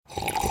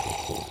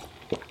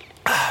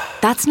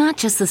That's not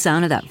just the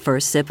sound of that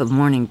first sip of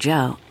Morning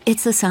Joe.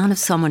 It's the sound of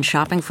someone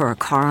shopping for a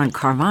car on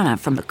Carvana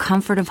from the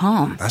comfort of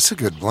home. That's a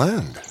good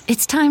blend.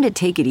 It's time to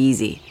take it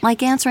easy,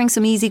 like answering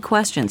some easy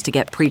questions to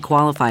get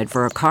pre-qualified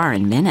for a car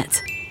in minutes.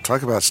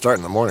 Talk about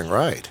starting the morning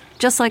right.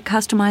 Just like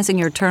customizing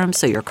your terms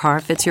so your car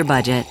fits your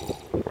budget.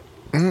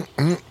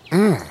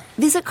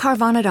 Visit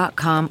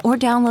Carvana.com or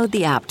download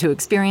the app to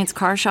experience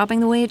car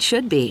shopping the way it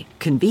should be.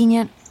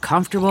 Convenient,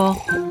 comfortable.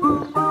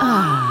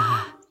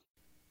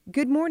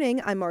 Good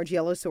morning, I'm Marge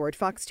Yellowsword at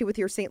Fox 2 with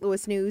your St.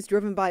 Louis news,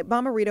 driven by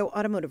Bomarito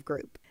Automotive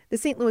Group. The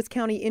St. Louis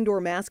County indoor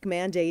mask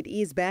mandate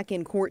is back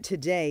in court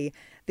today.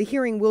 The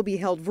hearing will be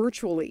held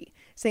virtually.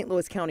 St.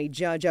 Louis County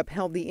judge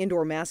upheld the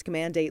indoor mask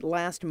mandate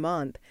last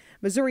month.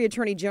 Missouri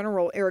Attorney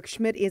General Eric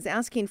Schmidt is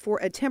asking for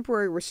a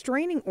temporary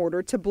restraining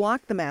order to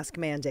block the mask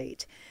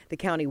mandate. The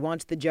county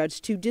wants the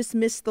judge to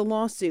dismiss the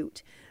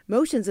lawsuit.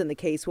 Motions in the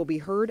case will be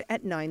heard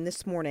at 9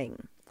 this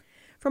morning.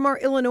 From our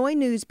Illinois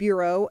News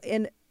Bureau,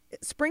 in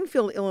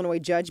Springfield, Illinois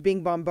judge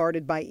being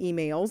bombarded by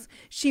emails.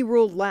 She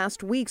ruled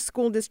last week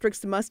school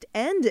districts must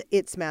end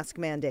its mask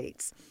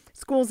mandates.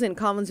 Schools in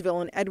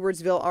Collinsville and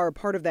Edwardsville are a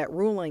part of that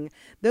ruling.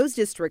 Those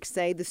districts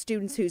say the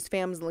students whose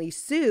families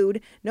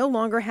sued no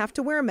longer have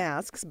to wear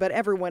masks, but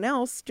everyone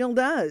else still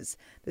does.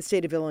 The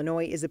state of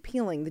Illinois is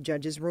appealing the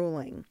judge's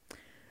ruling.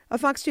 A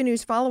Fox 2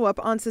 News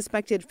follow-up on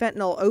suspected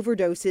fentanyl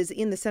overdoses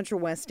in the Central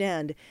West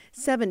End.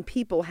 7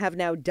 people have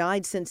now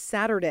died since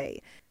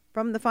Saturday.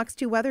 From the Fox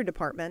 2 Weather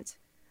Department.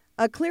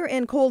 A clear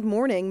and cold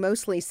morning,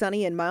 mostly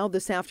sunny and mild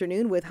this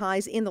afternoon with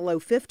highs in the low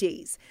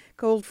 50s.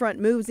 Cold front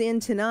moves in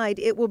tonight.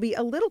 It will be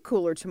a little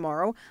cooler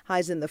tomorrow,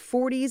 highs in the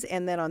 40s,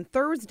 and then on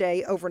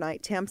Thursday,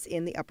 overnight temps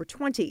in the upper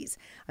 20s.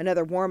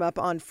 Another warm up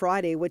on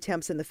Friday with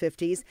temps in the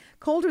 50s.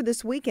 Colder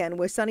this weekend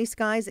with sunny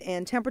skies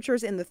and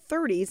temperatures in the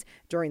 30s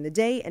during the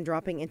day and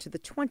dropping into the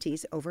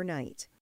 20s overnight.